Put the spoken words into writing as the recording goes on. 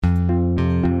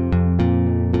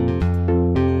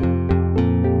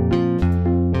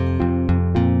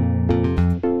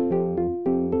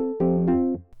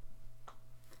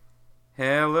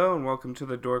welcome to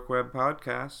the Dork Web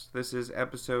Podcast. This is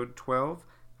episode 12.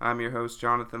 I'm your host,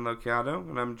 Jonathan Lociato,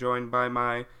 and I'm joined by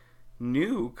my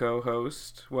new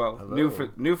co-host,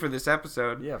 new for this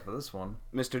episode. Yeah, for this one.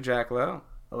 Mr. Jack Lowe.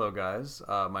 Hello, guys.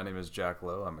 My name is Jack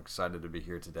Lowe. I'm excited to be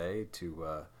here today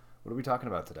to... what are we talking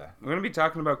about today? We're going to be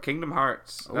talking about Kingdom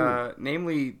Hearts,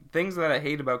 namely things that I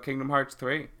hate about Kingdom Hearts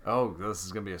 3. Oh, this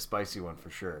is going to be a spicy one for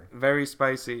sure. Very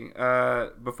spicy.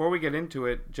 Before we get into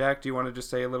it, Jack, do you want to just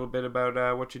say a little bit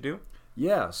about what you do?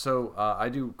 Yeah, so I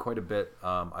do quite a bit.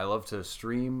 I love to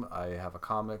stream. I have a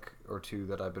comic or two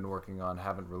that I've been working on.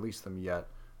 Haven't released them yet.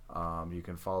 You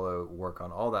can follow work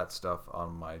on all that stuff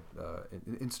on my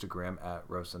Instagram at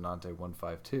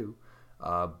Rosanante152.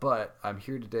 But I'm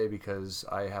here today because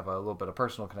I have a little bit of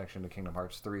personal connection to Kingdom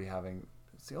Hearts 3,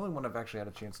 it's the only one I've actually had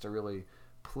a chance to really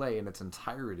play in its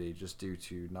entirety just due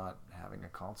to not having a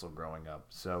console growing up.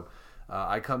 So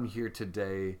I come here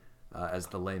today as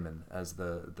the layman, as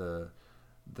the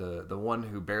one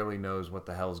who barely knows what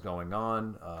the hell's going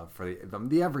on, for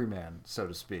the everyman, so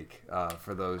to speak,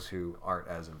 for those who aren't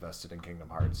as invested in Kingdom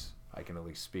Hearts. I can at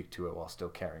least speak to it while still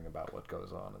caring about what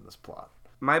goes on in this plot.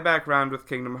 My background with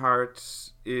Kingdom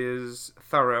Hearts is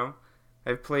thorough.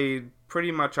 I've played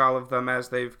pretty much all of them as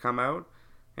they've come out,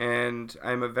 and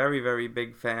I'm a very, very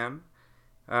big fan.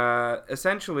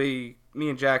 Essentially, me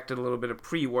and Jack did a little bit of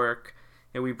pre-work,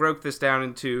 and we broke this down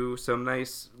into some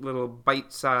nice little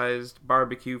bite-sized,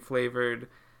 barbecue-flavored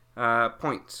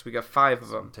points. We got 5 of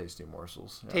them. Tasty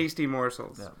morsels. Yeah. Tasty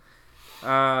morsels. Yeah.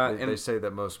 They say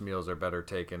that most meals are better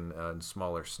taken in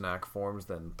smaller snack forms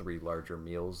than 3 larger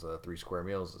meals. 3 square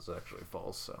meals is actually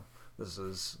false. So this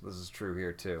is true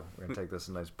here too. We're gonna take this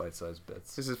in nice bite-sized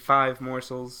bits. This is 5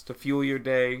 morsels to fuel your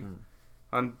day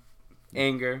on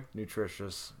anger.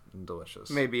 Nutritious and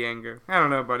delicious. Maybe anger. I don't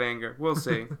know about anger. We'll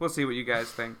see. We'll see what you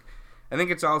guys think. I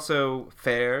think it's also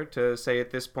fair to say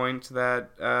at this point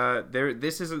that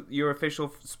this is your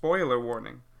official spoiler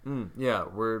warning. Yeah,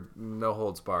 we're no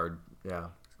holds barred. Yeah,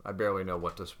 I barely know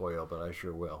what to spoil, but I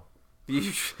sure will.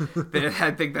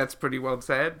 I think that's pretty well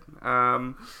said.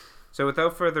 So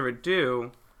without further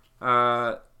ado,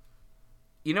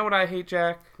 you know what I hate,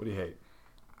 Jack? What do you hate?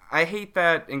 I hate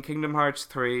that in Kingdom Hearts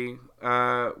 3,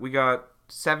 we got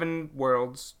 7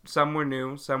 worlds. Some were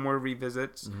new, some were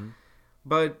revisits. Mm-hmm.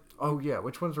 But... Oh, yeah,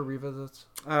 which ones were revisits?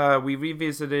 We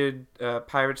revisited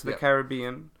Pirates of the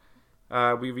Caribbean.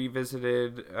 We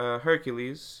revisited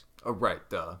Hercules. Oh, right,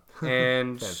 duh.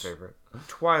 And fan favorite.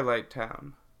 Twilight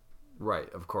Town.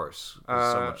 Right, of course.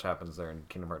 So much happens there in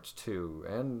Kingdom Hearts 2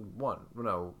 and 1.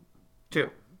 No.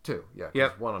 2. 2, yeah.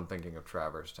 Yep. 1 I'm thinking of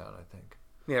Traverse Town, I think.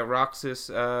 Yeah,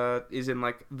 Roxas is in,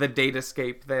 like, the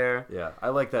datascape there. Yeah, I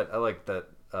like that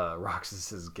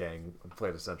Roxas's gang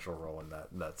played a central role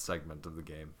in that segment of the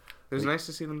game. It was nice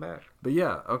to see them back. But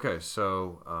yeah, okay,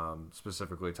 so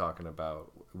specifically talking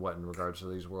about what in regards to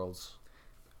these worlds?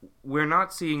 We're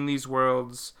not seeing these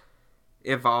worlds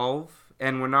evolve,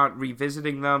 and we're not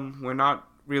revisiting them. We're not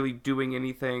really doing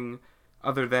anything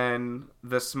other than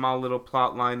the small little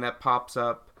plot line that pops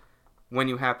up when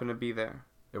you happen to be there.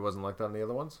 It wasn't like that in the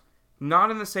other ones?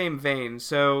 Not in the same vein.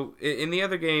 So in the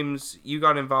other games, you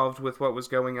got involved with what was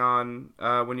going on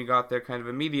when you got there kind of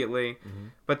immediately,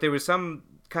 but there was some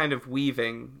kind of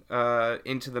weaving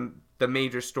into the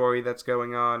major story that's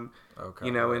going on. Okay,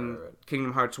 in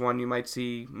Kingdom Hearts 1, you might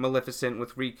see Maleficent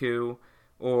with Riku,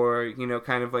 or,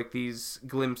 kind of like these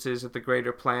glimpses at the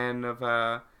greater plan of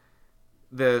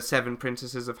the 7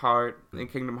 Princesses of Heart. In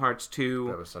Kingdom Hearts 2...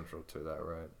 That was central to that,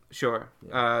 right? Sure.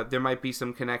 Yeah. There might be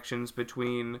some connections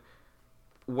between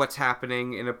what's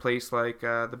happening in a place like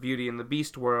the Beauty and the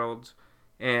Beast world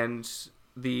and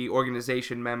the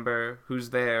organization member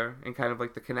who's there, and kind of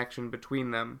like the connection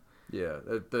between them. Yeah,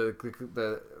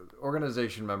 the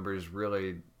organization members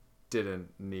really didn't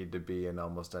need to be in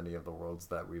almost any of the worlds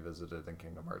that we visited in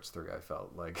Kingdom Hearts 3, I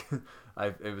felt. Like,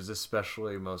 it was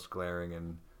especially most glaring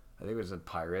in, I think it was in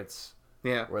Pirates.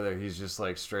 Yeah. Where he's just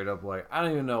like straight up like, I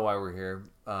don't even know why we're here,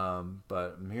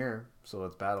 but I'm here, so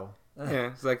let's battle. Yeah,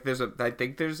 it's like I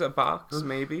think there's a box,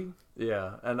 maybe.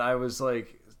 Yeah, and I was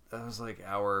like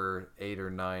hour 8 or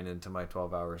 9 into my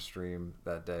 12-hour stream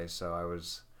that day, so I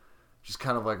was just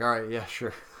kind of like, all right, yeah,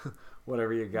 sure,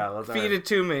 whatever you got, let's feed it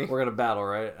to me. We're gonna battle,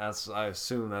 right? I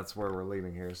assume that's where we're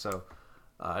leaving here. So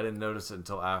I didn't notice it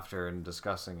until after and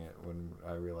discussing it when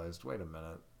I realized, wait a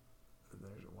minute,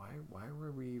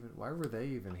 why were they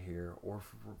even here? Or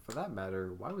for that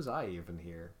matter, why was I even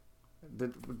here?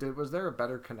 Was there a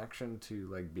better connection to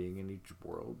like being in each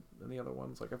world than the other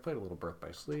ones? Like, I've played a little Birth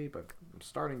by Sleep. I'm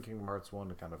starting Kingdom Hearts 1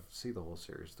 to kind of see the whole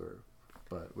series through.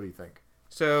 But what do you think?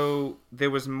 So there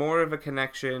was more of a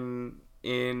connection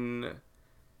in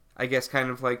I guess, kind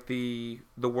of like the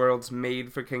worlds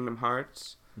made for Kingdom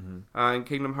Hearts. In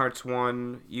Kingdom Hearts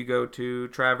 1, you go to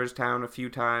Traverse Town a few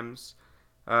times,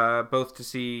 both to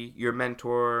see your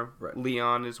mentor, Right.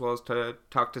 Leon, as well as to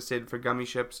talk to Sid for Gummy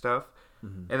Ship stuff.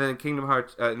 And then in Kingdom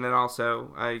Hearts, and then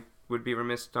also, I would be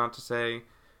remiss not to say,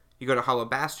 you go to Hollow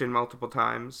Bastion multiple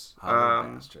times.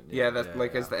 Hollow Bastion,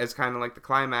 As kind of like the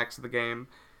climax of the game,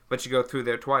 but you go through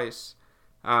there twice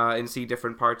and see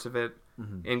different parts of it.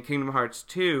 In Kingdom Hearts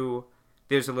 2,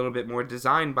 there's a little bit more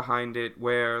design behind it,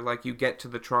 where like you get to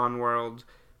the Tron world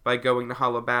by going to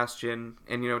Hollow Bastion,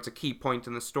 and it's a key point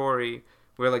in the story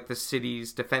where like the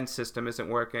city's defense system isn't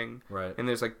working, right? And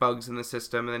there's like bugs in the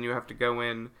system, and then you have to go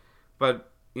in.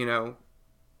 But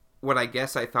what I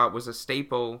guess I thought was a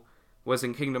staple was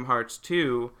in Kingdom Hearts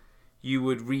 2, you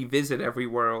would revisit every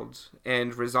world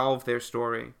and resolve their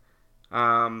story.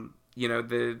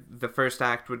 The first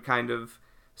act would kind of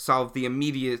solve the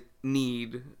immediate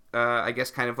need, I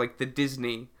guess kind of like the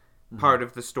Disney part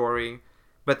of the story,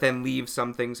 but then leave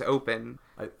some things open.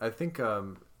 I think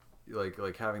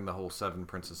like having the whole 7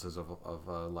 princesses of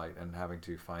light and having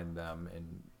to find them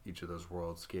in each of those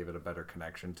worlds gave it a better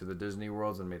connection to the Disney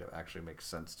worlds and made it actually make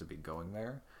sense to be going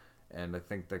there. And I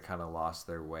think they kind of lost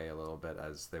their way a little bit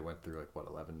as they went through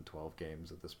 11, 12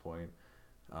 games at this point.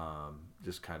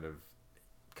 Just kind of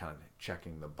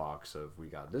checking the box of, we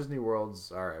got Disney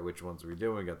worlds, all right, which ones are we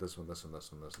doing? We got this one, this one,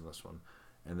 this one, this one, this one,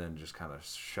 and then just kind of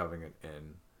shoving it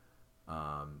in,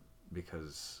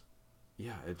 because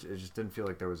it just didn't feel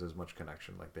like there was as much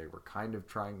connection. Like they were kind of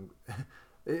trying.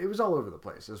 It was all over the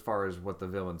place as far as what the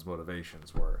villain's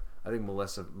motivations were. I think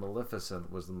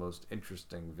Maleficent was the most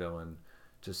interesting villain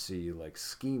to see, like,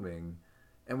 scheming,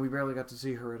 and we barely got to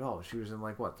see her at all. She was in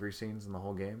 3 scenes in the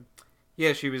whole game?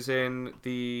 Yeah, she was in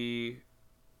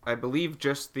I believe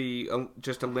just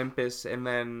Olympus, and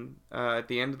then at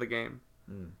the end of the game.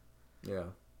 Yeah.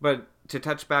 But to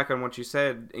touch back on what you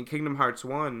said, in Kingdom Hearts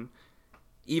 1,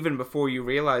 even before you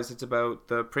realize it's about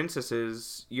the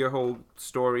princesses, your whole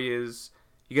story is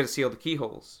you got to seal the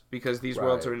keyholes because these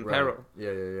worlds are in peril. Yeah.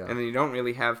 And then you don't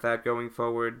really have that going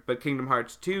forward. But Kingdom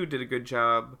Hearts 2 did a good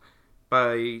job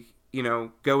by,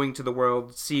 going to the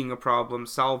world, seeing a problem,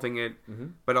 solving it,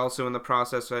 but also in the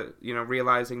process,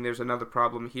 realizing there's another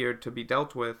problem here to be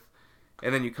dealt with.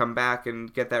 And then you come back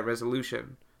and get that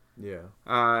resolution. Yeah.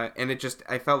 And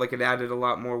I felt like it added a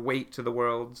lot more weight to the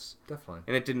worlds. Definitely.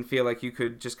 And it didn't feel like you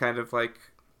could just kind of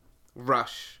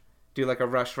do a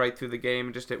rush right through the game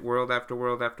and just hit world after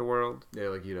world after world. Yeah,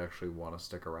 like you'd actually want to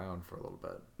stick around for a little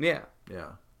bit. Yeah.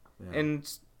 Yeah. And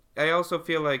I also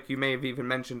feel like you may have even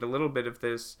mentioned a little bit of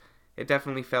this. It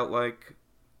definitely felt like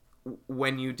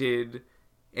when you did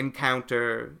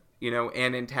encounter,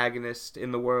 an antagonist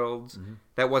in the world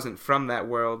that wasn't from that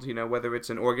world, whether it's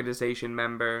an organization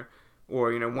member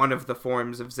or, one of the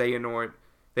forms of Xehanort,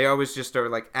 they always just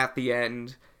are at the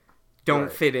end,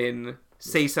 don't fit in,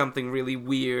 say something really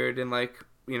weird and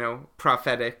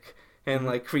prophetic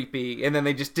and creepy, and then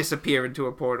they just disappear into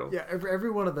a portal. Yeah,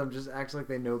 every one of them just acts like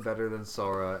they know better than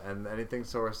Sora, and anything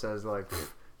Sora says,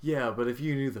 yeah, but if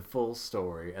you knew the full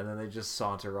story, and then they just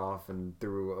saunter off and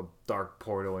through a dark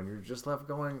portal, and you're just left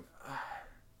going,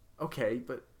 okay,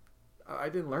 but I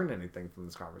didn't learn anything from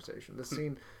this conversation. This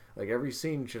scene, every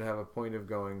scene should have a point of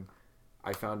going,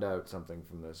 I found out something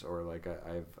from this, or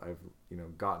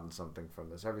I've gotten something from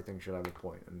this. Everything should have a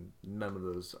point, and none of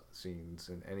those scenes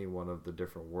in any one of the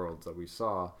different worlds that we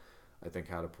saw, I think,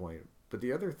 had a point. But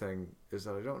the other thing is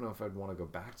that I don't know if I'd want to go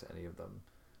back to any of them.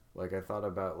 I thought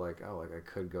about I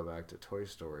could go back to Toy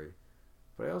Story,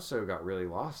 but I also got really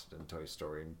lost in Toy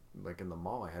Story. And in the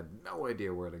mall, I had no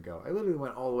idea where to go. I literally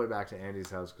went all the way back to Andy's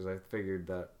house because I figured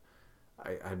that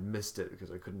I had missed it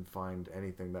because I couldn't find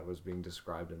anything that was being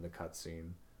described in the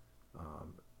cutscene,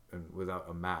 and without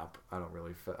a map, I didn't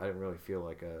really feel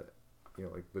like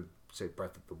with say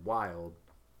Breath of the Wild,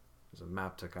 there's a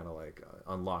map to kind of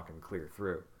unlock and clear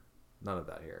through. None of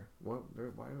that here. Why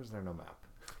was there no map?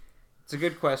 It's a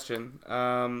good question.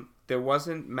 There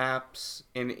wasn't maps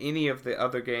in any of the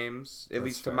other games, at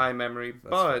least to my memory,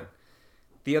 but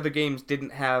the other games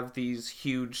didn't have these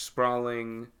huge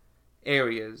sprawling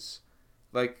areas.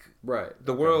 The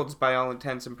worlds, by all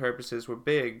intents and purposes, were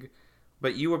big,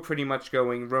 but you were pretty much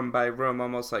going room by room,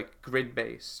 almost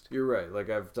grid-based. You're right.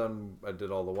 I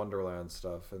did all the Wonderland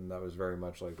stuff, and that was very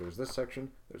much there's this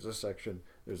section, there's this section,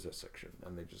 there's this section,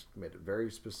 and they just made it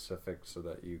very specific so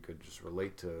that you could just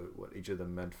relate to what each of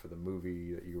them meant for the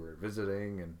movie that you were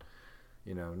visiting, and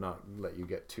not let you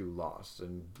get too lost.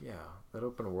 And yeah, that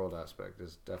open world aspect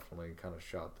is definitely kind of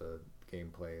shot the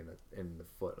gameplay in the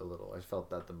foot a little. I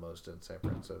felt that the most in San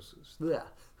Francisco.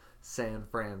 San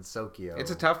Francisco.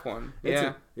 It's a tough one.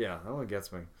 Yeah. Yeah, that one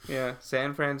gets me. Yeah,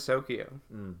 San Francisco.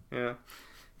 Mm. Yeah.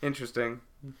 Interesting.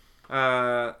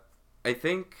 I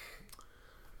think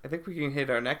we can hit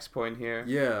our next point here.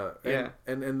 Yeah. Yeah.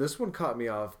 And this one caught me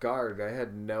off guard. I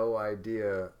had no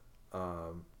idea.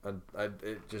 And I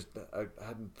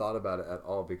hadn't thought about it at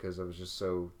all because I was just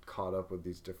so caught up with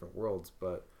these different worlds.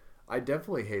 But I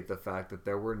definitely hate the fact that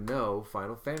there were no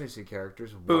Final Fantasy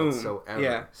characters whatsoever.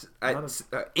 Yeah.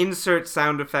 Insert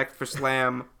sound effect for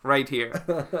slam right here.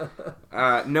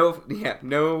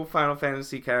 No Final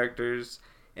Fantasy characters.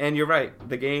 And you're right.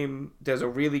 The game does a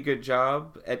really good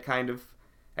job at kind of...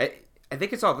 I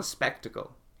think it's all the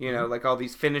spectacle. You know, like all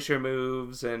these finisher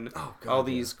moves and all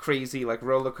these crazy like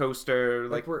roller coaster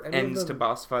like ends to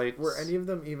boss fights. Were any of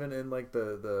them even in like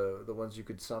the ones you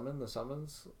could summon, the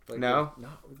summons? Like, no,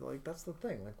 like that's the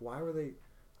thing. Like, why were they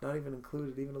not even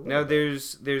included even a little? No,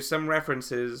 bit? there's some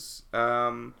references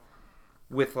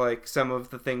with like some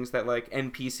of the things that like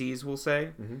NPCs will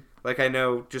say. Mm-hmm. Like I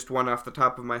know just one off the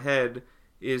top of my head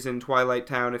is in Twilight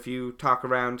Town. If you talk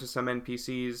around to some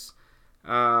NPCs.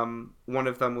 One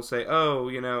of them will say, "Oh,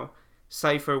 you know,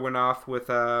 Cypher went off with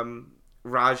Rajan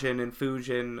and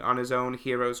Fujin on his own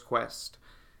hero's quest,"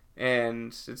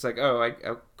 and it's like,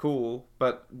 "Oh, cool,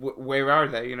 but where are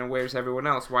they? You know, where's everyone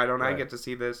else? Why don't I get to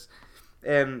see this?"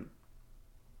 And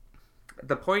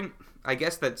the point, I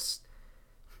guess, that's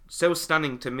so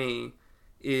stunning to me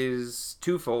is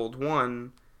twofold.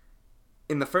 One,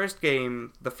 in the first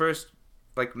game, the first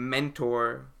like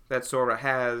mentor that Sora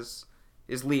has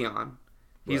is Leon.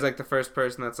 He's like the first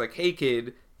person that's like, "Hey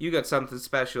kid, you got something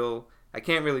special. I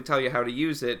can't really tell you how to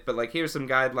use it, but like here's some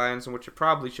guidelines on what you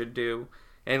probably should do,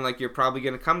 and like you're probably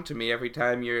gonna come to me every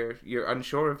time you're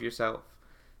unsure of yourself."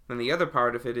 And the other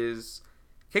part of it is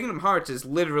Kingdom Hearts is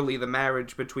literally the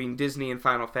marriage between Disney and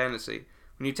Final Fantasy.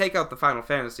 When you take out the Final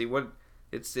Fantasy,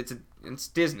 it's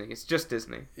Disney. It's just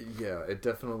Disney. Yeah, it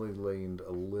definitely leaned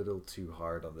a little too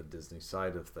hard on the Disney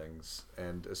side of things,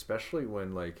 and especially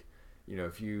when like. You know,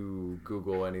 if you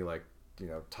Google any like, you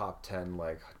know, top 10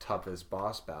 like toughest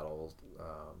boss battles,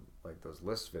 like those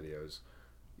list videos,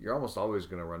 you're almost always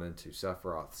going to run into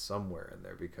Sephiroth somewhere in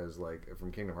there because like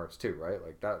from Kingdom Hearts 2, right?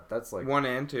 Like that's like 1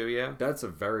 and 2, yeah. That's a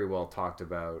very well talked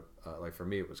about. Like for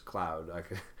me, it was Cloud.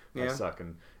 I suck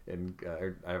and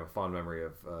I have a fond memory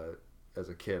of as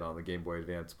a kid on the Game Boy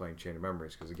Advance playing Chain of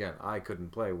Memories because again, I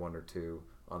couldn't play 1 or 2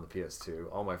 on the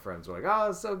PS2. All my friends were like, "Oh,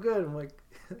 it's so good." I'm like.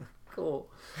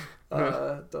 Cool. Can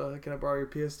I borrow your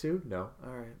PS2? No.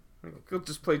 All right. We'll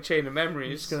just play Chain of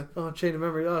Memories. Chain of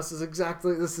Memories. Oh,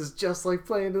 this is just like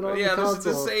playing it on the console. Yeah, this is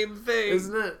the same thing.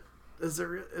 Isn't it?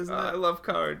 Isn't it? I love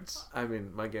cards. I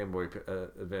mean, my Game Boy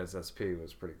Advance SP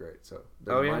was pretty great, so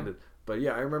never mind it. But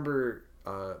yeah, I remember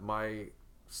my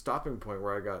stopping point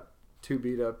where I got too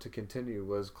beat up to continue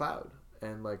was Cloud.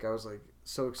 And like I was like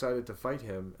so excited to fight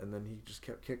him, and then he just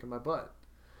kept kicking my butt.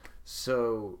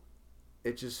 So...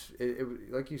 It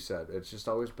like you said, it's just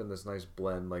always been this nice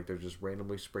blend. Like they're just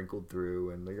randomly sprinkled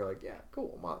through, and you're like, yeah,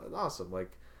 cool, awesome.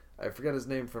 Like I forget his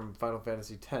name from Final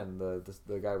Fantasy X,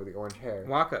 the guy with the orange hair.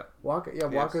 Waka. Yeah,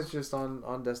 yes. Waka's just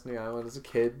on Destiny Island as a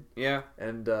kid. Yeah,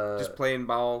 and just playing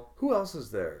ball. Who else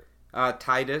is there?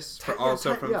 Tidus, from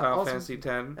Final Fantasy X.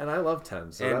 And I love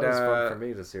 10, so that was fun for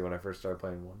me to see when I first started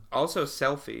playing 1. Also,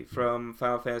 Selphie from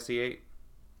Final Fantasy 8.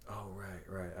 Oh,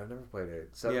 right. I've never played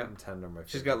 8. 7 and 10 are my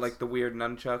favorites. She's got, like, the weird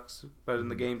nunchucks, but in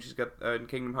the game, she's got, in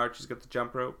Kingdom Hearts, she's got the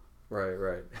jump rope.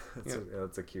 Right.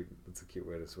 That's a cute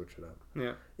way to switch it up.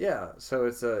 Yeah. Yeah, so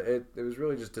it was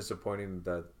really just disappointing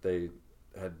that they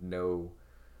had no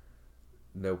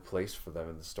place for them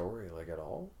in the story, like, at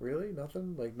all. Really?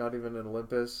 Nothing? Like, not even in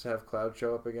Olympus have Cloud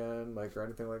show up again, like, or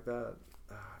anything like that?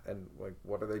 And, like,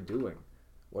 what are they doing?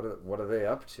 What are they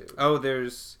up to? Oh,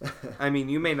 there's... I mean,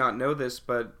 you may not know this,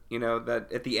 but, you know,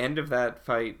 that at the end of that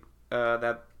fight,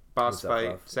 that boss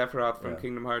fight, Sephiroth from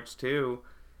Kingdom Hearts 2,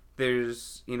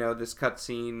 there's, you know, this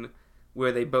cutscene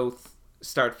where they both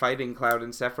start fighting Cloud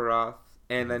and Sephiroth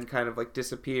and then kind of, like,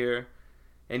 disappear.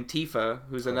 And Tifa,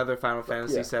 who's another Final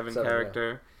Fantasy VII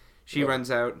character, she runs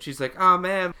out and she's like, "Oh,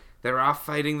 man, they're off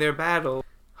fighting their battle.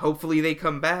 Hopefully they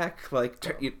come back."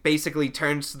 Like, it basically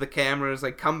turns to the cameras,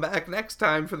 like, "Come back next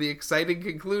time for the exciting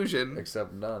conclusion."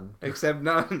 Except none.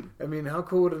 I mean, how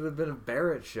cool would it have been if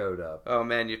Barrett showed up? Oh,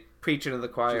 man, you're preaching to the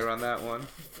choir on that one.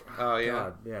 Oh, yeah.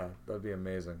 God, yeah, that'd be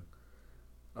amazing.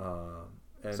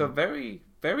 And so very,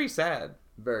 very sad.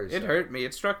 Very sad. It hurt me.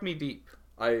 It struck me deep.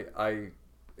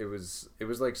 It was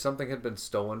like something had been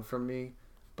stolen from me,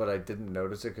 but I didn't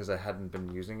notice it because I hadn't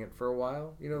been using it for a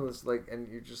while. You know, it's like, and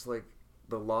you're just like,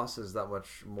 the loss is that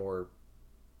much more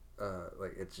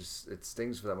like it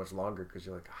stings for that much longer because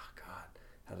you're like, oh god,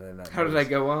 how did I not? How did I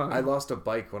go on? I lost a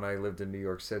bike when I lived in New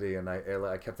York City, and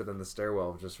I kept it in the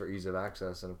stairwell just for ease of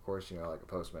access. And of course, like a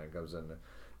postman comes in to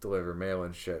deliver mail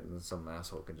and shit, and some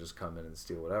asshole can just come in and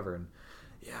steal whatever. And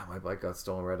yeah, my bike got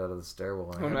stolen right out of the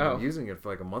stairwell. And I had been using it for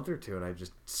like a month or two, and I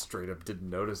just straight up didn't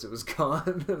notice it was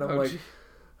gone. And I'm like,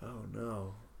 oh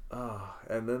no. Oh,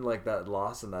 and then like that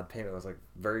loss and that pain, it was like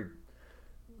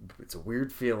it's a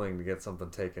weird feeling to get something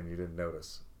taken you didn't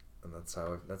notice. And that's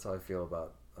how I feel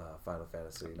about Final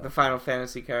Fantasy. The Final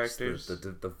Fantasy characters.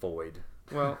 The void.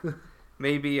 Well,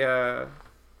 maybe Mr.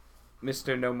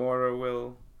 Nomura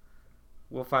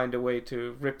will find a way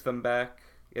to rip them back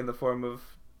in the form of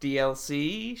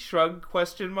DLC? Shrug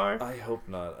question mark? I hope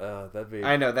not. That'd be.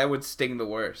 I know, that would sting the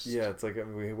worst. Yeah, it's like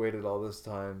we waited all this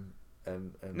time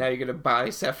and now you're gonna buy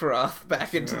Sephiroth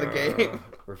back into the game.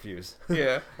 Refuse.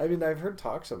 Yeah. I mean, I've heard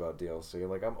talks about DLC.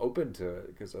 Like, I'm open to it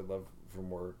because I'd love for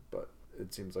more, but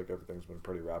it seems like everything's been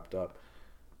pretty wrapped up.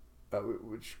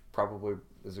 Which probably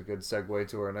is a good segue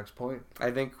to our next point. I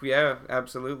think, yeah,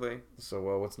 absolutely.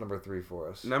 So, what's number 3 for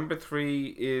us? Number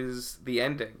 3 is the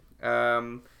ending.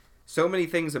 So many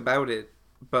things about it,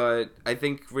 but I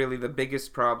think really the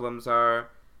biggest problems are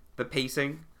the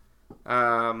pacing,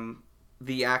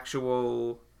 the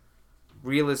actual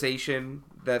realization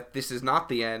that this is not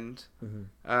the end,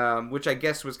 which I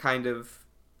guess was kind of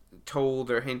told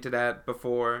or hinted at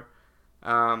before.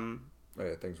 Oh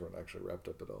yeah, things weren't actually wrapped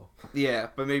up at all. Yeah,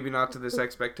 but maybe not to this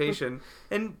expectation.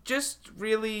 And just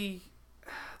really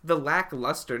the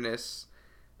lacklusterness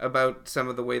about some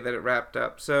of the way that it wrapped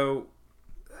up. So,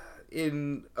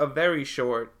 in a very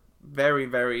short, very,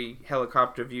 very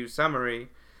helicopter view summary,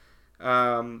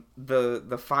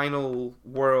 the final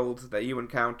world that you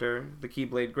encounter, the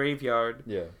Keyblade Graveyard.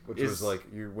 Yeah, which was like,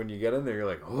 when you get in there, you're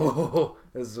like, oh,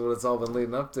 this is what it's all been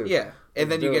leading up to. Yeah,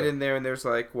 and then you get in there and there's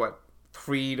like,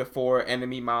 3 to 4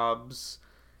 enemy mobs,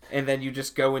 and then you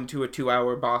just go into a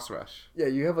 2-hour boss rush. Yeah,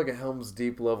 you have like a Helm's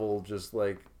Deep level, just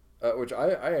like, which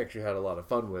I actually had a lot of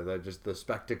fun with. Just the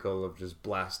spectacle of just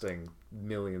blasting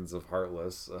millions of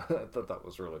Heartless. I thought that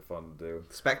was really fun to do.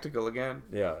 Spectacle again.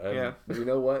 Yeah, and you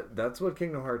know what? That's what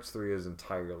Kingdom Hearts 3 is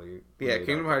entirely. Yeah,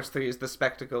 Kingdom Hearts 3 is the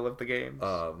spectacle of the games.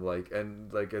 I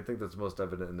think that's most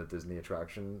evident in the Disney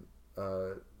attraction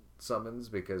summons,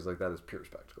 because like that is pure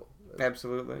spectacle.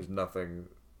 Absolutely. There's nothing.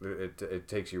 It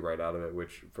takes you right out of it,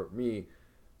 which for me,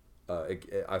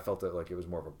 I felt it like it was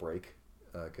more of a break,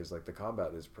 because like the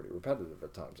combat is pretty repetitive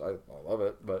at times. I love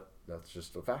it, but that's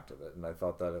just a fact of it. And I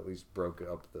thought that at least broke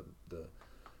up the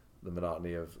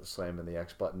monotony of slamming the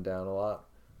X button down a lot.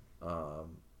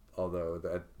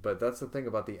 But that's the thing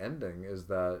about the ending, is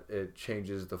that it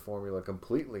changes the formula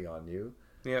completely on you.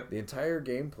 Yeah. The entire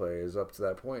gameplay is up to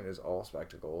that point is all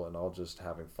spectacle and all just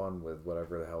having fun with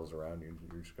whatever the hell's around you.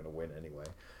 You're just gonna win anyway.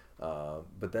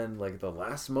 But then like the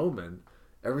last moment,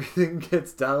 everything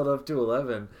gets dialed up to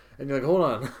 11, and you're like, hold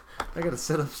on, I gotta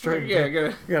sit up straight. Yeah,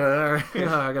 I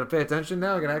gotta pay attention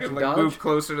now. I gotta actually dodge. Move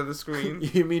closer to the screen.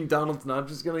 You mean Donald's not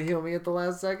just gonna heal me at the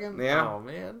last second? Yeah. Oh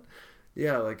man.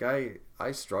 Yeah, like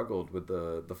I struggled with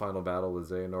the final battle with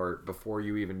Xehanort before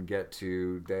you even get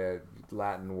to the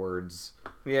Latin words.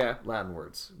 Yeah. Latin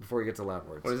words. Before you get to Latin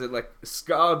words. What is it, like?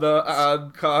 Scada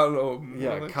ad calum.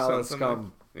 Yeah, Cala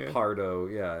Scum Pardo.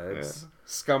 Yeah, it's...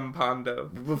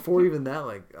 Scumpondo. Before even that,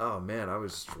 like, oh man, I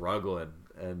was struggling.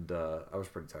 And I was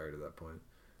pretty tired at that point.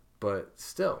 But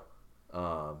still,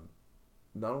 not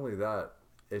only that,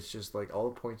 it's just like all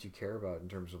the points you care about in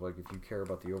terms of like if you care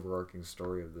about the overarching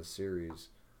story of this series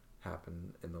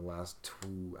happen in the last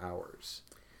 2 hours.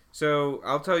 So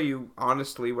I'll tell you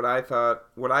honestly what I thought.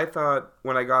 What I thought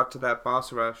when I got to that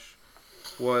boss rush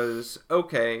was,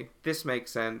 okay, this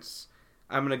makes sense.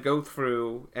 I'm gonna go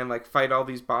through and like fight all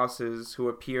these bosses who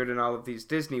appeared in all of these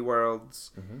Disney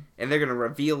worlds, and they're gonna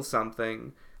reveal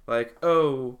something like,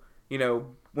 oh,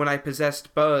 when I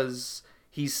possessed Buzz,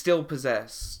 he's still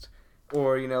possessed.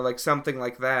 Or, like something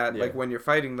like that, like when you're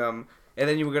fighting them, and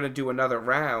then you were going to do another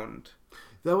round.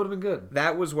 That would have been good.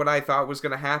 That was what I thought was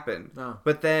going to happen. No.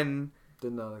 But then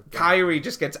Kyrie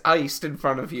just gets iced in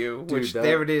front of you, which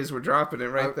there it is, we're dropping it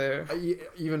right there.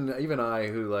 Even I,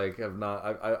 who like have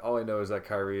not, all I know is that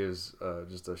Kyrie is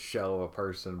just a shell of a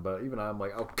person. But even I'm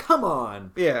like, oh come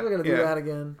on, yeah, we're gonna do that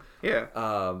again.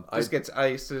 Yeah, just gets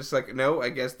iced. It's like, no, I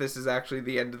guess this is actually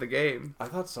the end of the game. I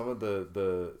thought some of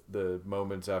the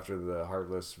moments after the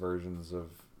Heartless versions of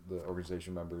the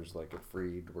organization members like get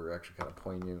freed were actually kind of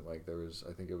poignant. Like there was,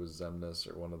 I think it was Zemnis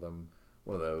or one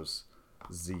of those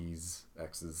Z's,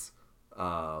 X's,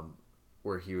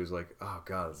 where he was like, oh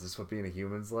god, is this what being a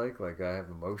human's like? Like I have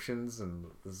emotions and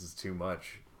this is too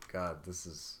much. God, this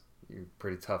is you're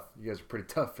pretty tough. You guys are pretty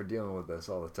tough for dealing with this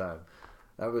all the time.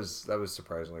 That was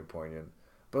surprisingly poignant.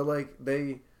 But like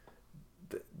they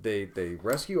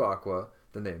rescue Aqua,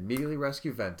 then they immediately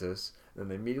rescue Ventus, then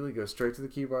they immediately go straight to the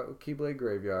Keyblade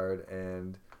graveyard,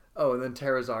 and then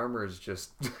Terra's armor is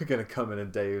just gonna come in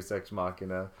and Deus Ex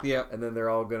Machina. Yeah. And then they're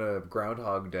all gonna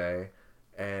Groundhog Day,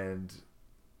 and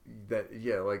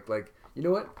like you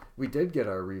know what? We did get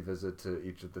our revisit to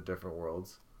each of the different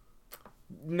worlds.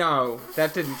 No,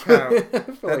 that didn't count.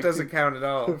 That doesn't count at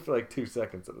all. For like 2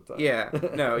 seconds at a time. Yeah,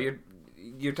 no,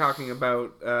 you're talking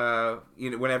about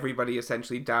when everybody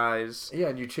essentially dies. Yeah,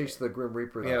 and you chase the Grim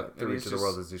Reaper through each of the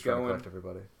worlds as he's trying to collect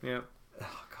everybody. Yeah.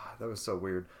 Oh god, that was so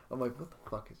weird. I'm like, what the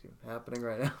fuck is even happening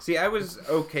right now? See, I was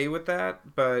okay with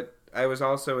that, but I was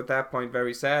also at that point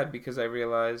very sad because I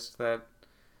realized that.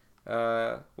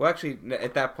 Actually,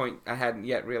 at that point, I hadn't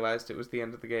yet realized it was the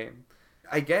end of the game.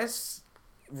 I guess,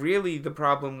 really, the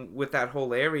problem with that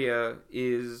whole area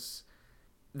is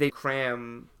they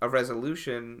cram a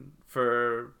resolution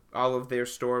for all of their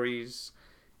stories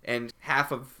and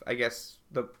half of, I guess,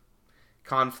 the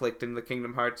conflict in the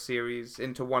Kingdom Hearts series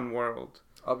into one world.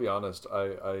 I'll be honest,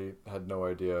 I had no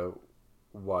idea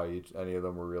why any of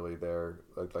them were really there.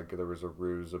 Like there was a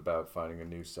ruse about finding a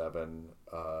new 7, and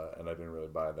I didn't really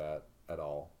buy that at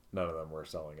all. None of them were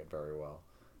selling it very well.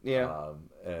 Yeah.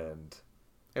 And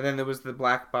then there was the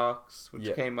black box,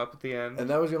 which came up at the end. And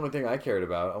that was the only thing I cared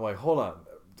about. I'm like, hold on.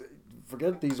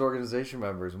 Forget these organization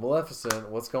members. Maleficent,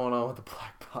 what's going on with the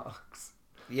black box?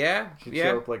 Yeah, She'd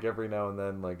show up like every now and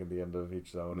then, like at the end of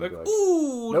each zone. Like, and be like,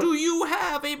 ooh, nope. Do you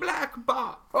have a black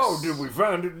box? Oh, did we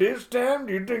find it this time?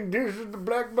 Do you think this is the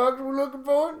black box we're looking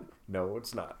for? No,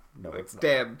 it's not. No, it's not.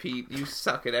 Damn, Pete, you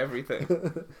suck at everything.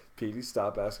 Petey,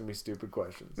 stop asking me stupid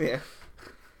questions. Yeah,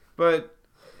 but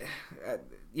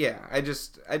I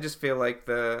just feel like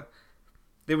there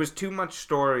was too much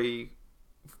story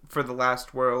for the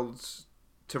last worlds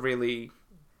to really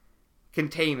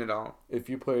contain it all. If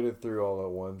you played it through all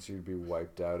at once, you'd be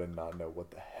wiped out and not know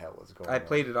what the hell is going on. I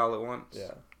played it all at once.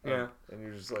 Yeah. And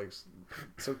you're just like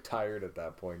so tired at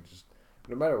that point. Just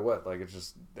no matter what, like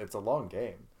it's a long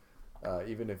game.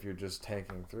 Even if you're just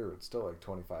tanking through, it's still like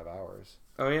 25 hours.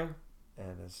 Oh yeah.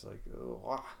 And it's like,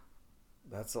 wow,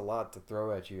 that's a lot to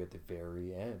throw at you at the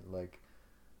very end. Like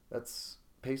that's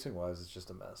pacing wise, it's just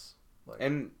a mess. Like,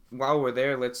 and while we're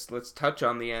there, let's touch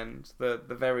on the end, the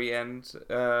very end.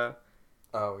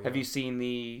 Have you seen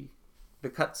the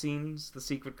cutscenes, the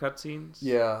secret cutscenes?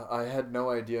 Yeah, I had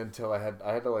no idea until I had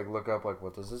to like look up like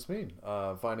what does this mean?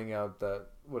 Finding out that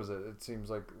what is it? It seems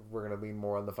like we're gonna lean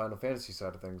more on the Final Fantasy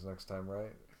side of things next time,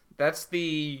 right? That's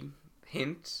the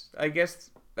hint, I guess,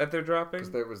 that they're dropping.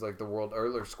 Because there was like the world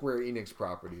or Square Enix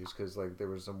properties, because like there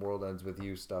was some World Ends With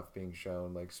You stuff being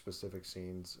shown, like specific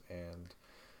scenes and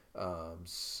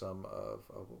some of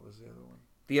what was the other one?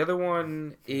 The other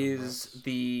one is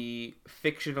the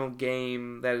fictional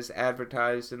game that is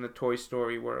advertised in the Toy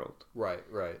Story world. Right,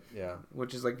 yeah.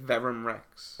 Which is like Verum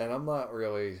Rex. And I'm not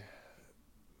really...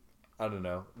 I don't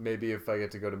know. Maybe if I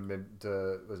get to go to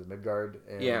Midgard?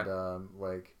 And, yeah.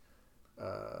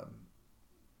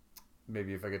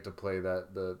 Maybe if I get to play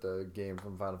the game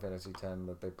from Final Fantasy X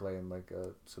that they play in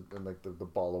the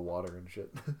ball of water and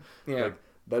shit. Yeah. Like,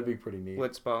 that'd be pretty neat.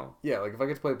 Blitzball. Yeah, like if I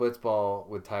get to play Blitzball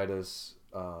with Titus...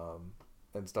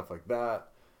 and stuff like that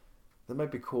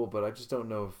might be cool, but I just don't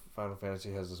know if Final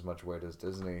Fantasy has as much weight as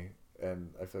Disney,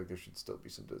 and I feel like there should still be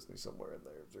some Disney somewhere in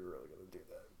there if they're really going to do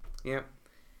that. Yeah.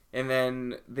 And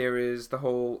then there is the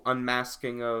whole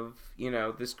unmasking of,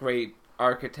 this great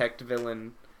architect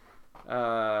villain,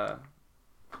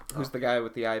 who's the guy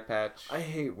with the eye patch. I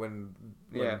hate when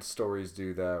stories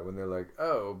do that, when they're like,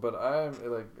 oh, but I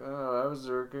was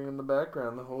working in the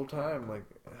background the whole time. Like,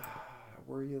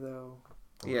 were you though?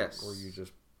 Yes. Or were you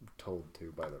just told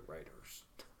to by the writers?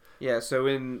 Yeah, so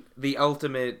in the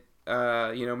ultimate,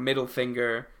 middle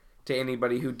finger to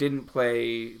anybody who didn't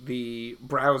play the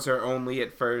browser only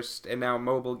at first and now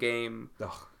mobile game,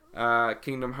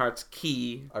 Kingdom Hearts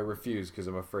Key. I refuse because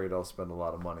I'm afraid I'll spend a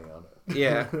lot of money on it.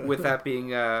 Yeah, with that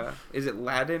being, is it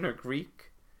Latin or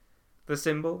Greek? The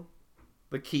symbol?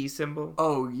 The key symbol?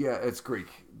 Oh, yeah, it's Greek.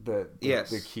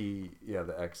 Yes. The key,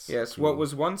 the X. Yes, key. what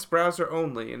was once browser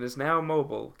only and is now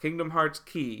mobile. Kingdom Hearts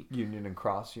Key. Union and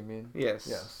Cross, you mean?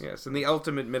 Yes. And the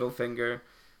ultimate middle finger.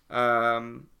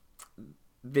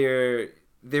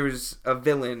 There's a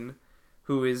villain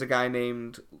who is a guy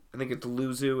named, I think it's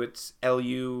Luxu. It's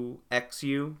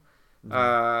Luxu.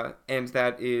 Mm-hmm. And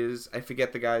that is, I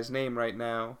forget the guy's name right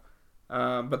now.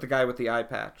 But the guy with the eye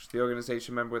patch, the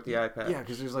organization member with the eye patch. Yeah,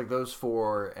 because there's like those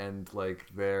four, and like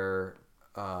they're,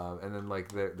 and then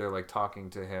like they're like talking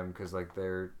to him because like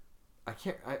they're I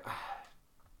can't.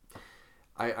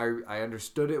 I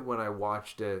understood it when I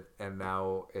watched it, and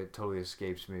now it totally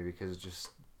escapes me because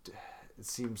it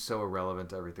seems so irrelevant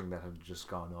to everything that had just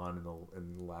gone on in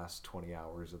the last 20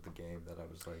 hours of the game that I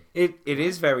was like... It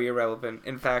is very irrelevant.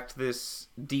 In fact, this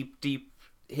deep,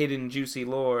 hidden, juicy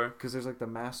lore... Because there's like the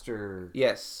master...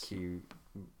 Yes.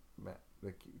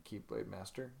 The Keyblade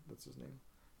Master? That's his name?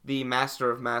 The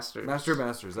Master of Masters. Master of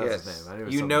Masters, that's his name. I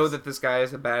knew you know that this guy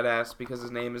is a badass because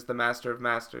his name is the Master of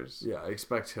Masters. Yeah, I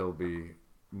expect he'll be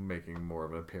making more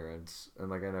of an appearance. And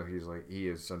like I know he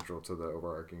is central to the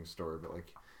overarching story, but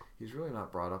like he's really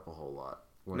not brought up a whole lot.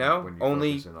 When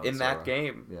only in that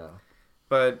game. Yeah.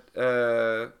 But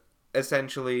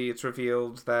essentially it's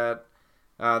revealed that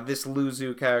this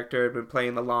Luzu character had been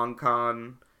playing the long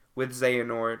con with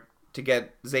Xehanort to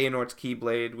get Xehanort's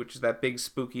Keyblade, which is that big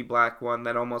spooky black one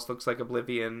that almost looks like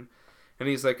Oblivion. And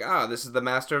he's like, this is the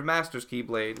Master of Masters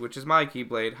Keyblade, which is my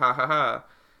Keyblade, ha ha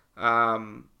ha.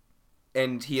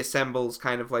 And he assembles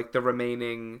kind of like the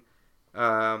remaining,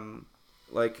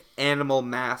 like animal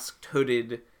masked,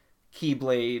 hooded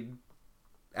Keyblade.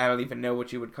 I don't even know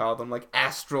what you would call them, like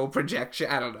astral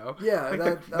projection. I don't know. Yeah,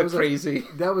 like that was crazy.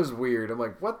 That was weird. I'm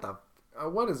like,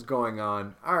 what is going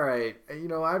on? All right,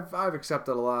 I've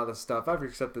accepted a lot of stuff. I've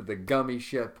accepted the gummy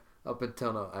ship up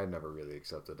until now. I never really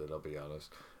accepted it, I'll be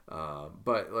honest.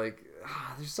 But like,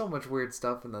 there's so much weird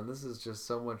stuff, and then this is just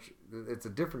so much. It's a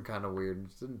different kind of weird. It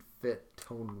just didn't fit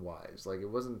tone wise. Like it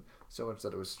wasn't so much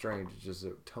that it was strange. It's just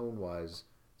tone wise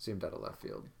seemed out of left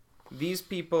field. These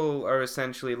people are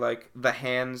essentially like the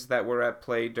hands that were at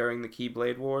play during the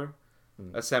Keyblade War,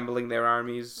 assembling their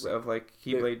armies of like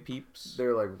Keyblade peeps.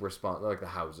 They're like they're like the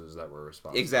houses that were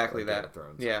responsible. Exactly for, like, that.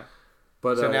 Thrones. Yeah.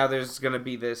 But so now there's gonna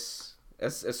be this,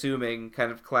 assuming kind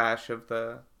of clash of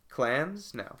the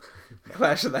clans. No,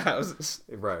 clash of the houses.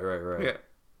 Right. Yeah.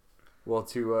 Well,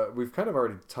 we've kind of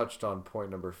already touched on point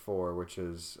number 4, which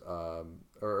is,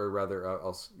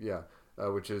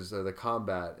 which is the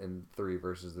combat in 3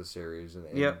 versus the series,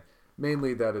 and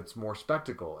mainly that it's more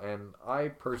spectacle, and I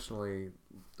personally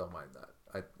don't mind that.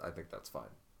 I think that's fine,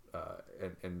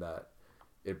 and that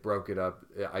it broke it up.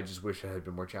 I just wish it had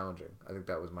been more challenging. I think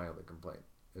that was my only complaint,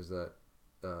 is that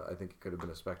I think it could have been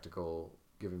a spectacle,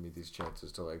 giving me these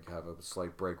chances to like have a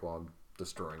slight break while I'm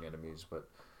destroying enemies, but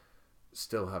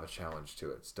still have a challenge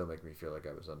to it. Still make me feel like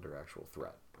I was under actual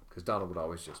threat. Because Donald would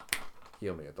always just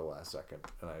heal me at the last second,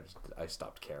 and I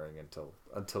stopped caring until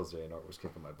Xehanort was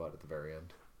kicking my butt at the very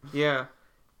end. Yeah,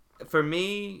 for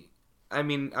me, I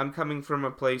mean, I'm coming from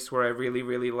a place where I really,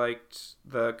 really liked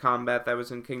the combat that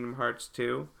was in Kingdom Hearts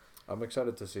 2. I'm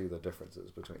excited to see the differences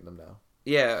between them now.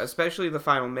 Yeah, especially the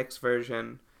final mix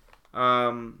version.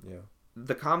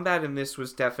 The combat in this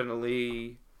was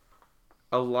definitely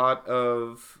a lot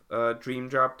of Dream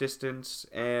Drop Distance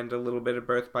and a little bit of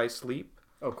Birth by Sleep.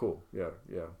 Oh, cool. Yeah.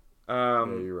 Yeah,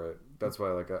 you're right. That's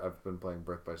why I've been playing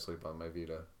Birth by Sleep on my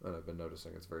Vita, and I've been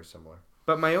noticing it's very similar.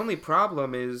 But my only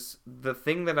problem is the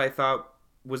thing that I thought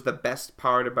was the best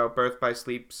part about Birth by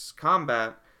Sleep's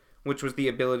combat, which was the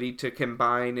ability to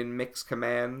combine and mix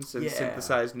commands and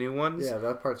synthesize new ones. Yeah,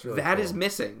 that part's really That cool. is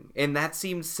missing, and that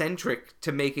seems centric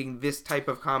to making this type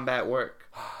of combat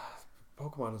work.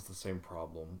 Pokemon has the same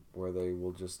problem, where they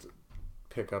will just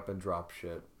pick up and drop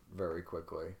shit very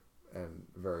quickly. And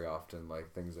very often,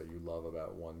 like, things that you love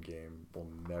about one game will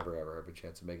never, ever have a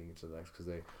chance of making it to the next because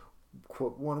they,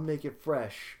 quote, want to make it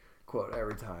fresh, quote,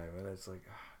 every time. And it's like,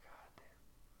 god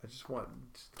damn. I just want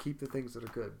to keep the things that are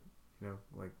good. You know,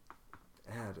 like,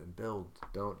 add and build.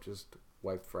 Don't just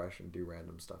wipe fresh and do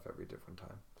random stuff every different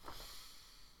time.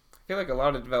 I feel like a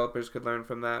lot of developers could learn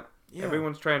from that. Yeah.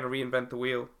 Everyone's trying to reinvent the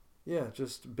wheel. Yeah,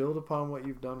 just build upon what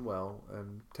you've done well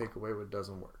and take away what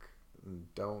doesn't work.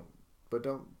 And don't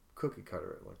cookie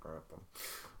cutter it like Anthem.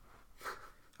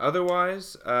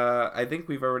 Otherwise, I think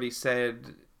we've already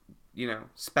said,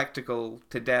 spectacle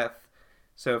to death.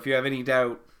 So if you have any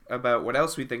doubt about what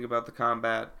else we think about the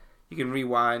combat, you can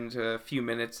rewind a few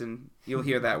minutes and you'll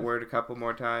hear that word a couple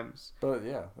more times. But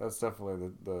yeah, that's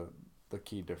definitely the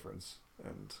key difference,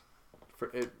 and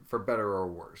for better or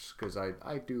worse, because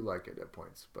I do like it at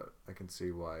points, but I can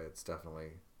see why it's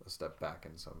definitely a step back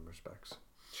in some respects.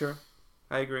 Sure,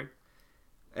 I agree.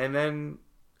 And then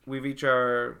we reach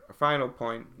our final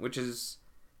point, which is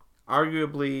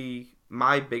arguably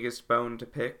my biggest bone to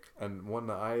pick, and one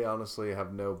that I honestly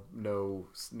have no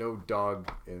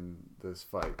dog in this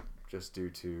fight, just due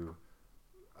to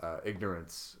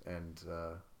ignorance. And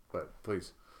but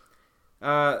please,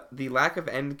 the lack of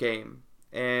endgame,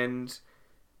 and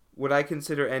what I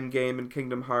consider endgame in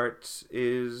Kingdom Hearts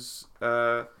is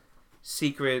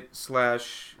secret /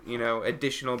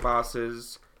 additional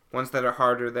bosses ones that are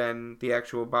harder than the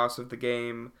actual boss of the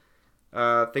game.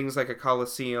 Things like a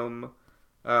Colosseum,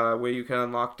 where you can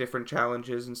unlock different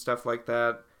challenges and stuff like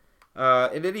that.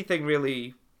 And anything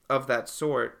really of that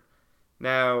sort.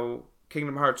 Now,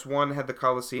 Kingdom Hearts 1 had the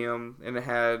Colosseum, and it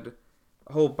had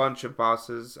a whole bunch of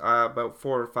bosses, about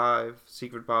 4 or 5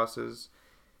 secret bosses.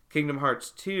 Kingdom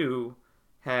Hearts 2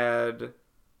 had,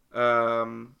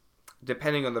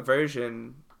 depending on the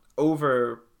version,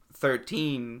 over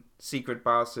 13 secret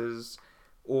bosses,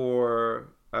 or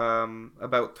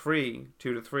about 2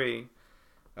 to 3.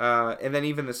 And then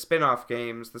even the spin-off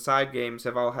games, the side games,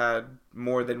 have all had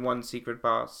more than one secret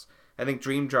boss. I think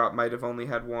Dream Drop might have only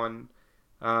had one,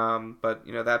 but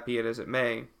that be it as it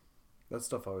may. That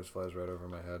stuff always flies right over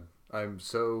my head. I am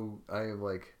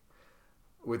like,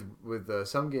 with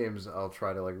some games I'll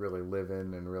try to like really live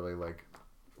in and really like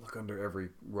look under every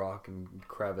rock and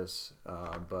crevice.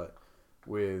 But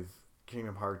with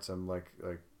Kingdom Hearts, I'm like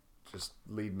just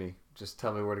lead me, just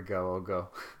tell me where to go, I'll go.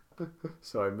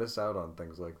 So I miss out on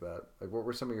things like that. Like, what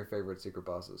were some of your favorite secret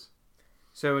bosses?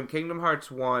 So in Kingdom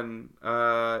Hearts 1,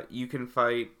 you can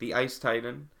fight the Ice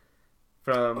Titan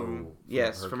from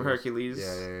Hercules.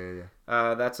 Yeah.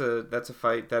 That's a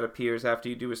fight that appears after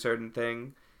you do a certain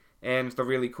thing. And the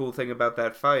really cool thing about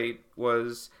that fight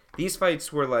was these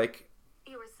fights were like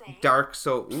Dark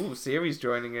Souls. Ooh, Siri's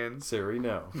joining in. Siri,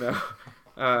 no. No.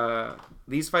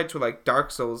 These fights were like Dark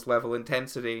Souls level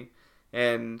intensity.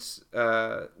 And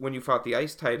when you fought the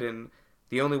Ice Titan,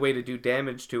 the only way to do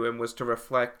damage to him was to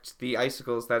reflect the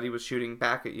icicles that he was shooting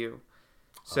back at you.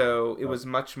 So it was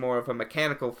much more of a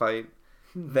mechanical fight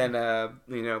than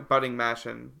button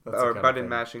mashing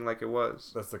like it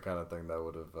was. That's the kind of thing that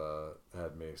would have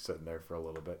had me sitting there for a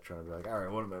little bit trying to be like, all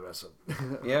right, what am I missing?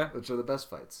 Yeah. Which are the best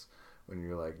fights when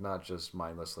you're like not just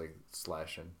mindlessly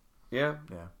slashing. Yeah.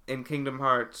 In Kingdom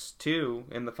Hearts 2,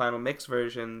 in the final mix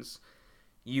versions,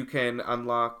 you can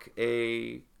unlock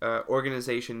a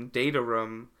organization data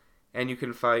room, and you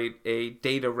can fight a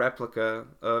data replica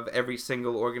of every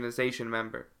single organization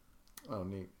member. Oh,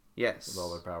 neat. Yes. With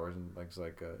all their powers and things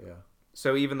like, yeah.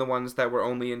 So even the ones that were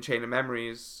only in Chain of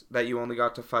Memories, that you only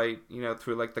got to fight,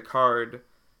 through like the card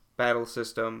battle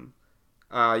system,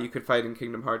 you could fight in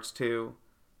Kingdom Hearts 2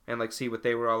 and like see what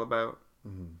they were all about.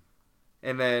 Mm-hmm.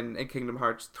 And then in Kingdom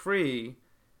Hearts 3,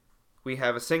 we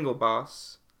have a single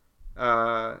boss.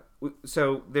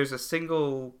 So there's a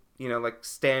single,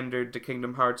 standard to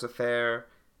Kingdom Hearts affair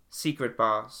secret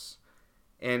boss.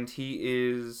 And he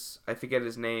is, I forget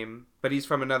his name, but he's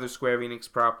from another Square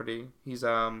Enix property. He's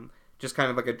just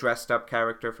kind of like a dressed up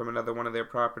character from another one of their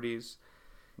properties.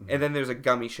 Mm-hmm. And then there's a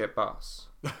gummy ship boss.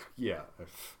 Yeah.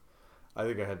 I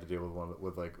think I had to deal with one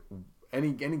with like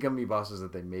any gummy bosses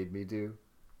that they made me do.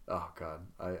 Oh god.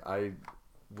 I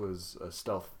was a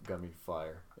stealth gummy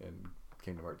flyer in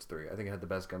Kingdom Hearts 3. I think it had the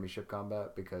best gummy ship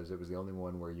combat because it was the only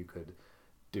one where you could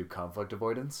do conflict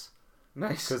avoidance.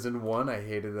 Nice. Because in 1, I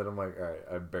hated that. I'm like, all right,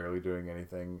 I'm barely doing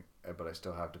anything, but I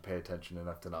still have to pay attention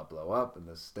enough to not blow up, and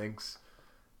this stinks.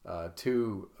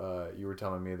 2, you were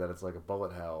telling me that it's like a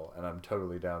bullet hell, and I'm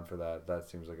totally down for that. That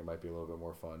seems like it might be a little bit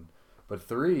more fun. But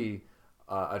 3,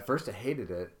 at first I hated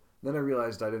it. Then I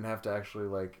realized I didn't have to actually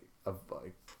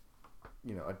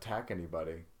attack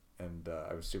anybody, and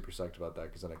I was super psyched about that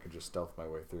because then I could just stealth my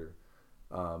way through.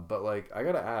 But like, I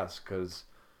gotta ask because.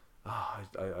 I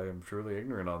am truly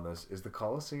ignorant on this. Is the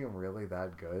Colosseum really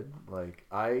that good? Like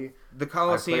the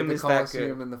Colosseum is that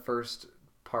good. In the first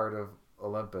part of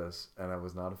Olympus, and I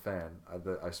was not a fan.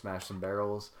 I smashed some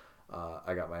barrels.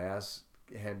 I got my ass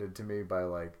handed to me by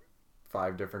like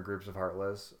 5 different groups of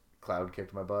Heartless. Cloud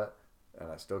kicked my butt,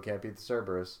 and I still can't beat the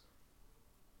Cerberus.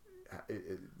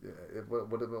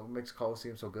 What makes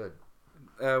Colosseum so good?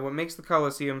 What makes the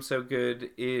Colosseum so good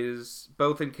is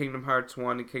both in Kingdom Hearts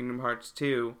 1 and Kingdom Hearts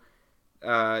 2.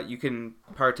 You can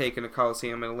partake in a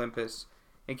Colosseum at Olympus.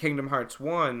 In Kingdom Hearts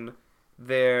 1,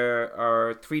 there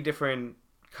are 3 different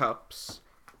cups.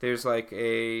 There's I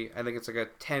think it's like a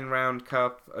 10-round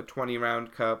cup, a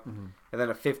 20-round cup, and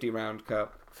then a 50-round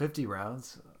cup. 50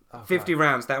 rounds? Oh, 50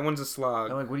 rounds. That one's a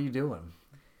slog. I'm like, what are you doing?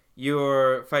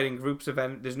 You're fighting groups of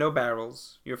there's no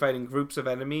barrels. You're fighting groups of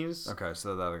enemies. Okay,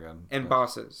 so that again. And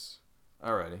bosses.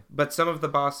 Alrighty. But some of the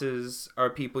bosses are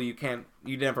people you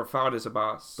never fought as a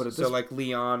boss. But like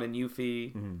Leon and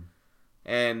Yuffie,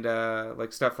 and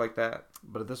like stuff like that.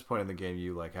 But at this point in the game,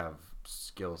 you like have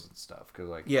skills and stuff because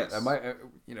like yes,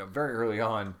 very early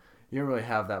on, you don't really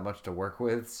have that much to work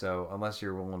with. So unless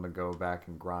you're willing to go back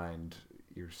and grind,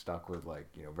 you're stuck with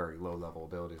very low level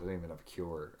abilities. I didn't even have a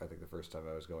cure. I think the first time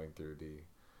I was going through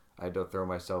I had to throw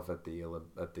myself at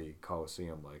the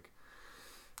Colosseum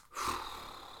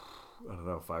I don't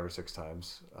know, 5 or 6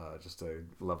 times, just to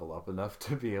level up enough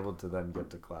to be able to then get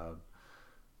to Cloud.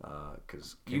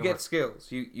 Because you get skills.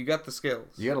 You got the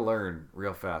skills. You got to learn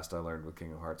real fast. I learned with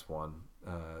Kingdom Hearts 1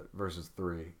 versus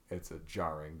 3. It's a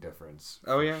jarring difference.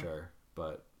 For sure.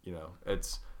 But,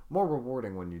 it's more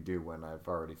rewarding when you do, when I've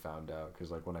already found out. Because,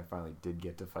 like, when I finally did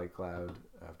get to fight Cloud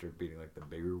after beating, like, the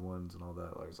bigger ones and all that,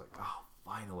 I was like, oh,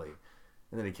 finally.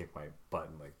 And then he kicked my butt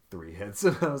in, like, 3 hits.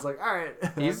 And I was like, all right.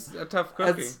 He's a tough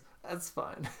cookie. That's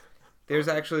fine. There's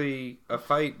actually a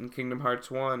fight in Kingdom Hearts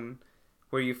 1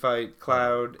 where you fight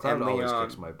Cloud and Leon always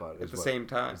kicks my butt at the same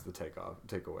time. Is the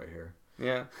takeaway here.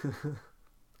 Yeah.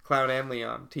 Cloud and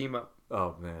Leon team up.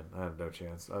 Oh man, I have no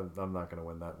chance. I'm not gonna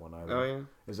win that one either. Oh yeah.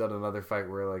 Is that another fight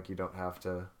where like you don't have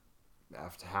to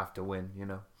win?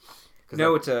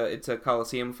 No, it's a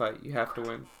Coliseum fight. You have to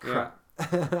win. Yeah.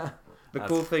 The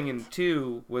cool thing in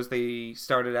 2 was they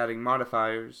started adding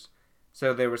modifiers.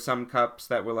 So there were some cups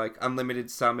that were like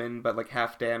unlimited summon, but like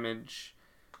half damage.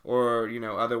 Or,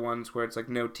 other ones where it's like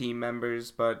no team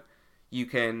members, but you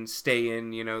can stay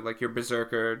in, like your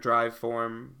Berserker drive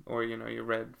form or, your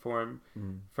red form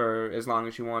for as long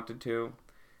as you wanted to.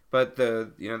 But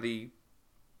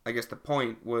I guess the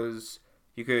point was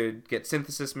you could get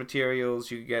synthesis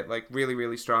materials, you could get like really,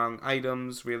 really strong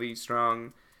items, really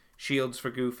strong shields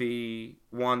for Goofy,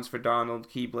 wands for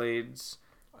Donald, keyblades,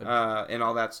 and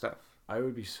all that stuff. I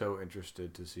would be so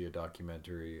interested to see a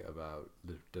documentary about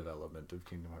the development of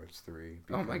Kingdom Hearts 3.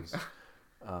 Because, oh my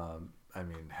god. I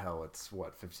mean, hell, it's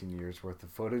 15 years worth of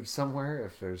footage somewhere,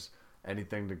 if there's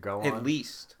anything to go on. At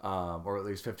least. Or at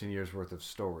least 15 years worth of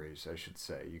stories, I should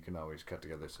say. You can always cut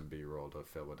together some B-roll to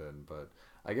fill it in. But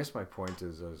I guess my point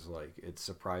is like, it's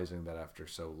surprising that after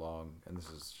so long, and this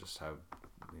is just how,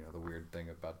 the weird thing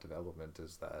about development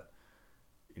is that,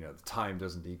 the time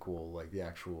doesn't equal like the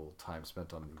actual time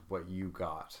spent on what you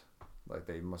got. Like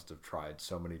they must have tried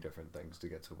so many different things to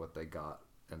get to what they got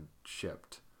and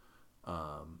shipped.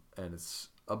 And it's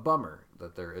a bummer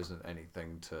that there isn't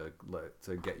anything to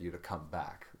get you to come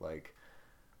back. Like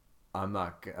I'm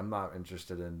not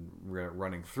interested in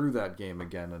running through that game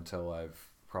again until I've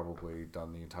probably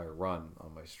done the entire run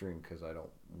on my stream, because I don't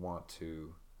want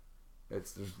to.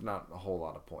 There's not a whole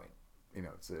lot of point.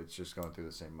 It's just going through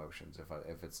the same motions.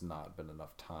 If it's not been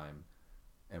enough time,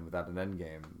 and without an end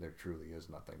game, there truly is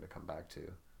nothing to come back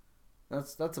to.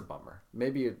 That's a bummer.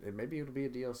 Maybe it'll be a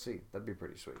DLC. That'd be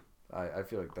pretty sweet. I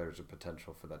feel like there's a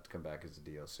potential for that to come back as a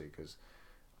DLC, because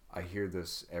I hear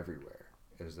this everywhere.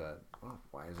 Is that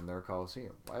why isn't there a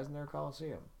Coliseum? Why isn't there a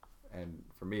Coliseum? And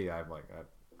for me, I'm like.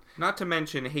 Not to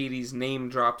mention Hades name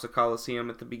drops a Coliseum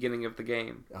at the beginning of the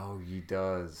game. Oh, he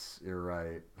does. You're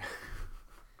right.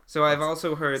 So I've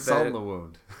also heard that... Salt in the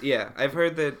wound. Yeah, I've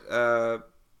heard that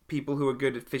people who are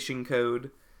good at phishing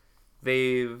code,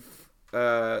 they've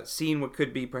seen what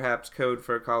could be perhaps code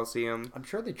for a Coliseum. I'm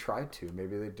sure they tried to.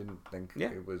 Maybe they didn't think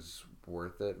it was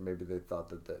worth it. Maybe they thought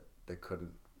that they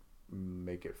couldn't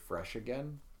make it fresh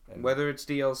again. And whether it's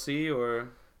DLC or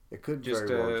it could just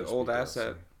an old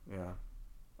asset. Yeah.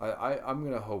 I'm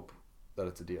going to hope that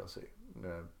it's a DLC. I'm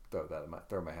going to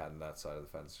throw my hat in that side of the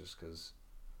fence, just because...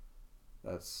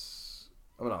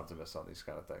 I'm an optimist on these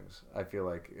kind of things. I feel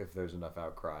like if there's enough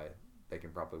outcry, they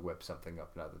can probably whip something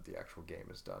up now that the actual game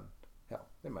is done. Hell,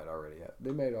 they might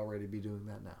already be doing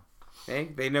that now.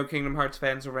 Hey, they know Kingdom Hearts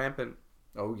fans are rampant.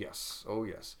 Oh yes.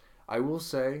 I will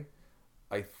say,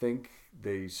 I think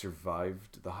they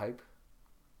survived the hype.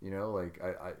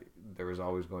 There was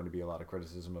always going to be a lot of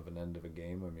criticism of an end of a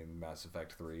game. I mean, Mass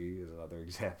Effect 3 is another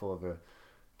example of a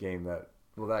game that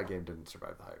game didn't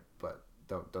survive the hype, but.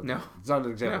 No. It's not an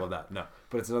example of that, no.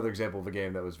 But it's another example of a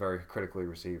game that was very critically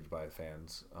received by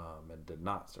fans and did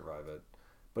not survive it.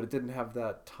 But it didn't have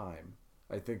that time.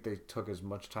 I think they took as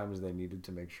much time as they needed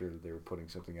to make sure that they were putting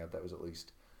something out that was at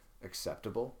least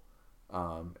acceptable.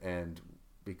 And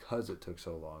because it took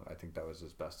so long, I think that was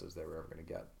as best as they were ever going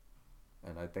to get.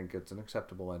 And I think it's an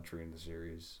acceptable entry in the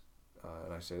series.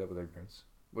 And I say that with ignorance.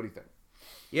 What do you think?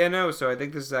 Yeah, no, so I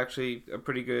think this is actually a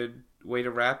pretty good way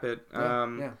to wrap it.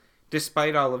 Yeah.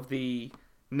 Despite all of the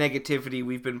negativity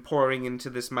we've been pouring into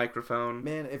this microphone.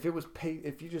 Man, if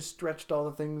you just stretched all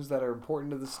the things that are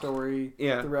important to the story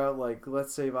yeah. throughout, like,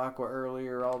 let's save Aqua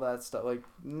earlier, all that stuff, like,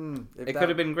 it could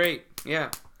have been great.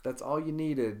 Yeah. That's all you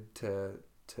needed to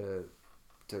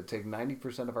take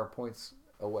 90% of our points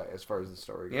away as far as the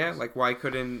story goes. Yeah, like, why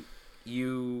couldn't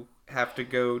you have to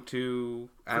go to,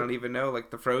 I don't even know,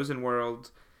 like, the Frozen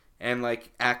world and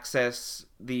like access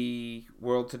the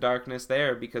world to darkness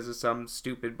there because of some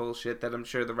stupid bullshit that I'm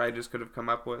sure the writers could have come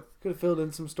up with. Could have filled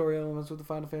in some story elements with the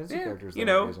Final Fantasy characters. You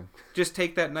know, just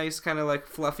take that nice kind of like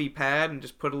fluffy pad and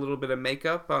just put a little bit of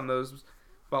makeup on those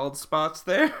bald spots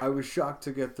there. I was shocked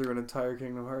to get through an entire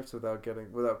Kingdom Hearts without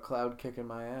Cloud kicking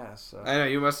my ass. So. I know,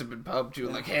 you must have been pumped. You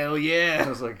were like, hell yeah. I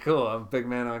was like, cool, I'm a big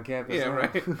man on campus. Yeah, now.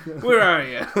 right. Where are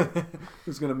you?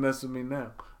 Who's going to mess with me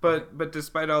now? But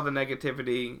despite all the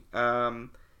negativity,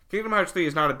 Kingdom Hearts 3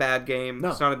 is not a bad game.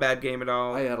 No. It's not a bad game at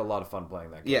all. I had a lot of fun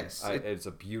playing that game. Yes. It's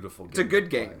a beautiful game. It's a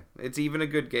good game. It's even a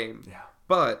good game. Yeah.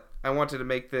 But I wanted to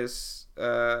make this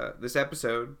this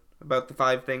episode about the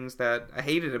 5 things that I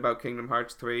hated about Kingdom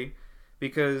Hearts 3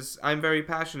 because I'm very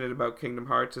passionate about Kingdom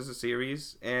Hearts as a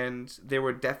series, and there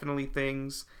were definitely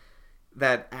things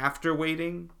that after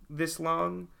waiting this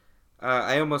long,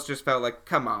 I almost just felt like,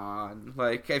 come on.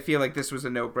 Like, I feel like this was a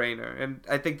no-brainer. And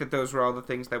I think that those were all the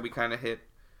things that we kind of hit.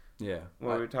 Yeah.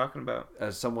 What we were talking about.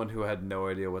 As someone who had no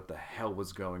idea what the hell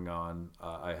was going on,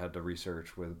 I had to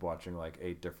research with watching like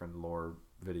 8 different lore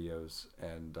videos.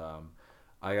 And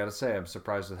I gotta say, I'm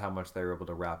surprised with how much they were able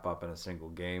to wrap up in a single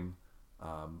game.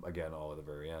 Again, all at the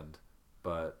very end.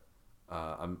 But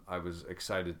I was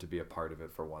excited to be a part of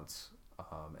it for once.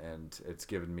 And it's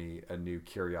given me a new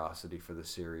curiosity for the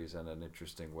series and an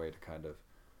interesting way to kind of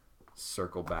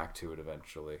circle back to it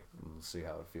eventually. And we'll see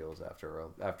how it feels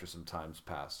after some time's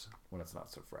passed when it's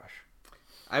not so fresh.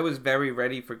 I was very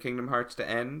ready for Kingdom Hearts to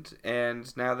end,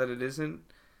 and now that it isn't,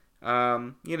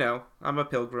 you know, I'm a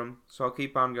pilgrim, so I'll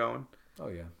keep on going. Oh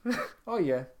yeah. Oh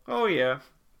yeah. Oh yeah.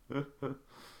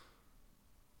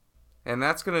 And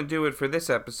that's going to do it for this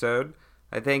episode.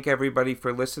 I thank everybody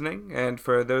for listening, and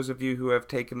for those of you who have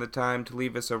taken the time to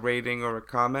leave us a rating or a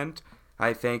comment,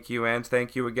 I thank you and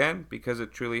thank you again, because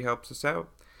it truly helps us out.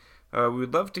 We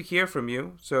would love to hear from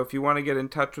you, so if you want to get in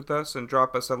touch with us and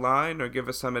drop us a line or give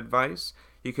us some advice,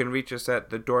 you can reach us at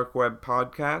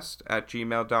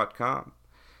thedorkwebpodcast@gmail.com.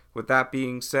 With that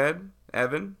being said,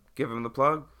 Evan, give him the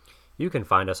plug. You can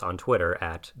find us on Twitter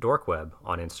at Dorkweb,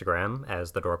 on Instagram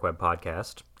as The Dorkweb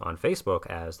Podcast, on Facebook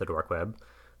as The Dorkweb,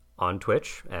 on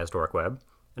Twitch as Dorkweb,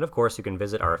 and of course you can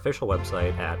visit our official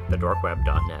website at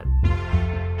thedorkweb.net.